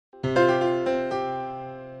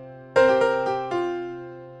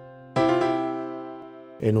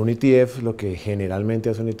En un ETF, lo que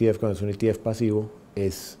generalmente hace un ETF cuando es un ETF pasivo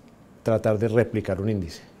es tratar de replicar un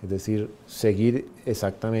índice, es decir, seguir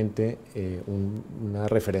exactamente una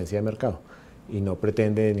referencia de mercado y no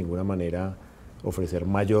pretende de ninguna manera ofrecer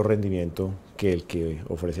mayor rendimiento que el que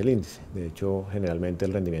ofrece el índice. De hecho, generalmente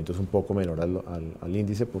el rendimiento es un poco menor al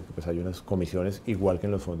índice porque pues, hay unas comisiones igual que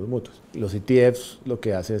en los fondos mutuos. Los ETFs lo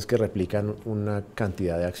que hacen es que replican una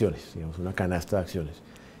cantidad de acciones, digamos una canasta de acciones.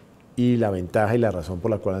 Y la ventaja y la razón por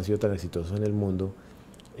la cual han sido tan exitosos en el mundo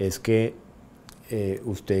es que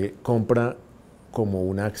usted compra como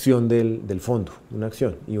una acción del fondo, una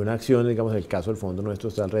acción. Y una acción, digamos, en el caso del fondo nuestro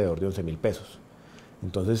está alrededor de 11.000 pesos.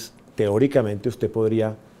 Entonces, teóricamente usted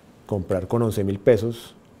podría comprar con 11.000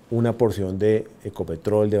 pesos una porción de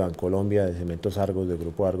Ecopetrol, de Bancolombia, de Cementos Argos, de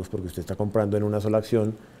Grupo Argos, porque usted está comprando en una sola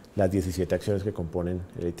acción las 17 acciones que componen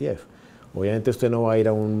el ETF. Obviamente usted no va a ir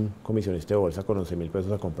a un comisionista de bolsa con 11.000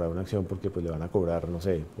 pesos a comprar una acción porque pues, le van a cobrar, no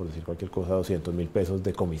sé, por decir cualquier cosa, 200.000 pesos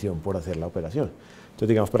de comisión por hacer la operación. Entonces,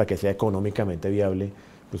 digamos, para que sea económicamente viable,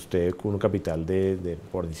 pues usted con un capital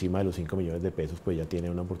por encima de los 5 millones de pesos, pues ya tiene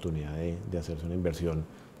una oportunidad de hacerse una inversión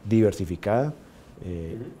diversificada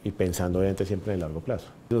y pensando obviamente siempre en el largo plazo.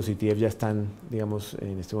 Los ETF ya están, digamos,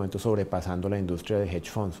 en este momento sobrepasando la industria de hedge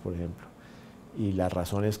funds, por ejemplo. Y la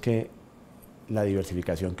razón es que la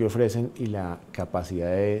diversificación que ofrecen y la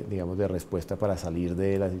capacidad digamos, de respuesta para salir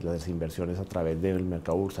de las inversiones a través del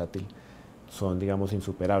mercado bursátil son, digamos,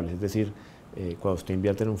 insuperables. Es decir, cuando usted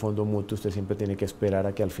invierte en un fondo mutuo, usted siempre tiene que esperar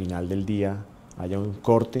a que al final del día haya un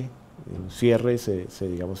corte, un cierre,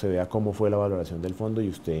 digamos, se vea cómo fue la valoración del fondo y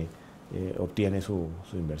usted obtiene su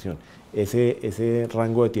inversión. Ese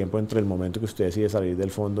rango de tiempo entre el momento que usted decide salir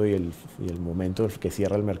del fondo y el momento que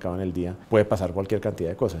cierra el mercado en el día, puede pasar cualquier cantidad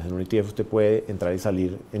de cosas. En un ETF usted puede entrar y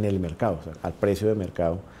salir en el mercado, o sea, al precio de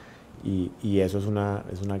mercado, y eso es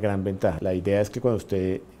una gran ventaja. La idea es que cuando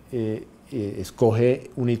usted escoge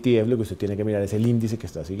un ETF, lo que usted tiene que mirar es el índice que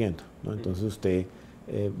está siguiendo, ¿no? Entonces usted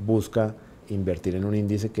busca invertir en un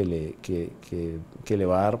índice que le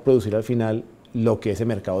va a producir al final lo que ese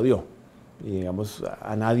mercado dio. Y digamos,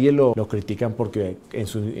 a nadie lo critican porque en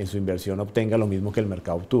su inversión obtenga lo mismo que el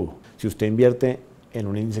mercado obtuvo. Si usted invierte en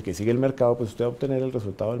un índice que sigue el mercado, pues usted va a obtener el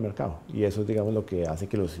resultado del mercado. Y eso es, digamos, lo que hace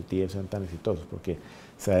que los ETFs sean tan exitosos, porque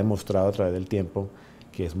se ha demostrado a través del tiempo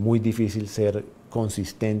que es muy difícil ser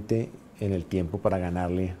consistente en el tiempo para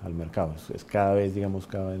ganarle al mercado. Es cada vez, digamos,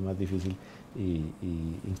 cada vez más difícil y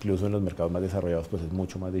incluso en los mercados más desarrollados, pues es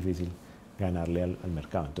mucho más difícil ganarle al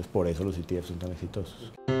mercado. Entonces, por eso los ETFs son tan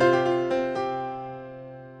exitosos.